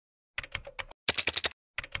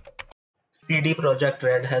CD Projekt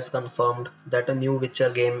Red has confirmed that a new Witcher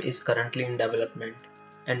game is currently in development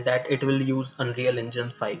and that it will use Unreal Engine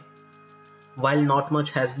 5. While not much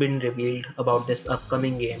has been revealed about this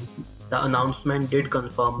upcoming game, the announcement did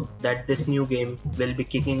confirm that this new game will be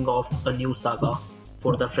kicking off a new saga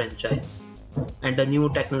for the franchise and a new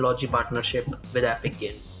technology partnership with Epic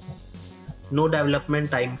Games. No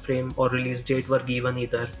development timeframe or release date were given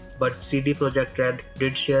either, but CD Projekt Red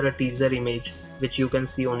did share a teaser image which you can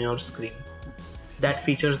see on your screen. That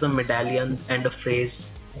features a medallion and a phrase,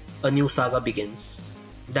 "A new saga begins."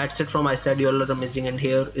 That's it from I Said You All Are Amazing, and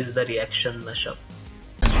here is the reaction mashup.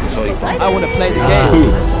 I want to play the game.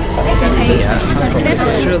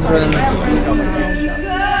 Children.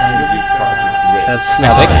 That's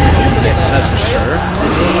Mavic. That's for sure.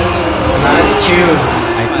 Nice tune.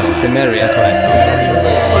 I saw Temeria. That's what I saw.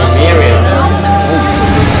 Temeria.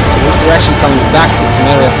 We're actually coming back to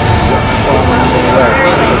Temeria.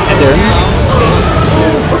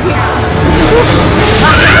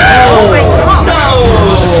 Oh my god! No!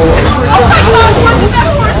 Oh my god! What's that?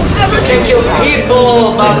 You can kill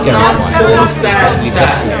people, but not princesses.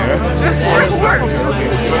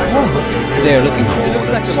 They're looking cool.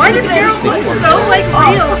 Why did Geralt look so like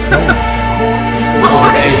real?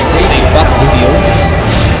 They see they fuck with you.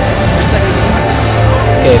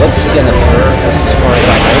 Okay, that's Jennifer, as far as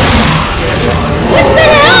I know. What the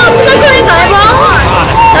hell? Did I put his eyeball?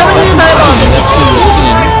 That was his eyeball.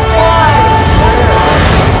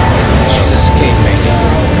 She's escaping.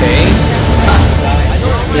 Okay.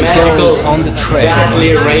 The girl is on the trail.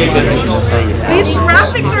 Deadly ravens. These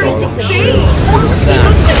graphics are insane. What's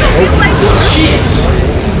that? Shit!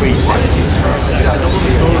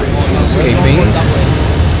 Escaping.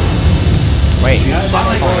 Wait, that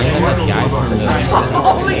guy from the...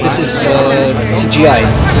 This is CGI.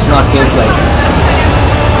 This is not gameplay.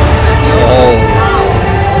 Oh.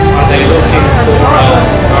 Are they looking for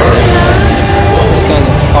This kind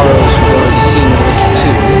of horrors we've already seen in Witcher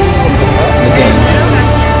 2 in the game.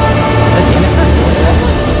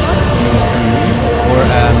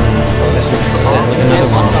 Or with another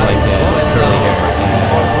one like curly hair.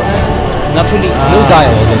 Not really no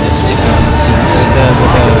dialogue in this sequence, it seems.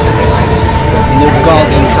 No god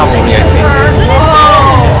in cavalry, I think.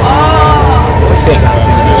 Fake.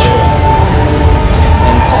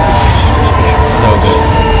 And so good.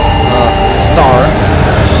 Star.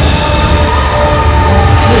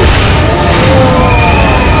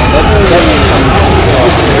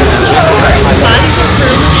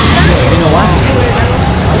 You know what?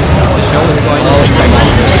 The show is going on.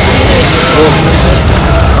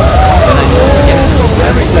 Then I know, yeah,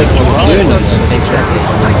 like doing this. Exactly.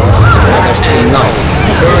 Nice.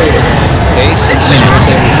 Okay, so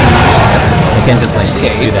you can just like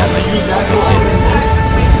do that like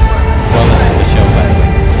well in the show, by the way.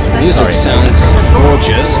 Music sounds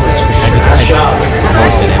gorgeous.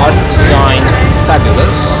 Art design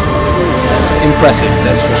fabulous. Impressive,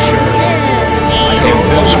 that's for sure. Okay,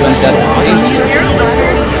 once went that way,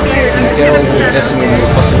 and Geralt will guessing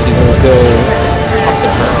possibly will go after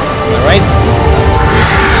her. Alright?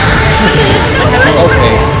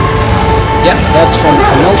 Okay. Yeah, that's from the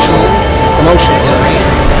promotion, sorry.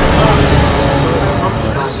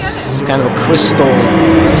 It's kind of a crystal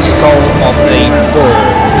skull of a bird.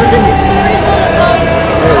 So this story is all about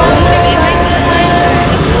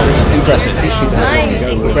impressive. nice.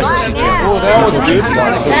 Impressive. Oh, that was good.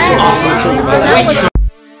 That was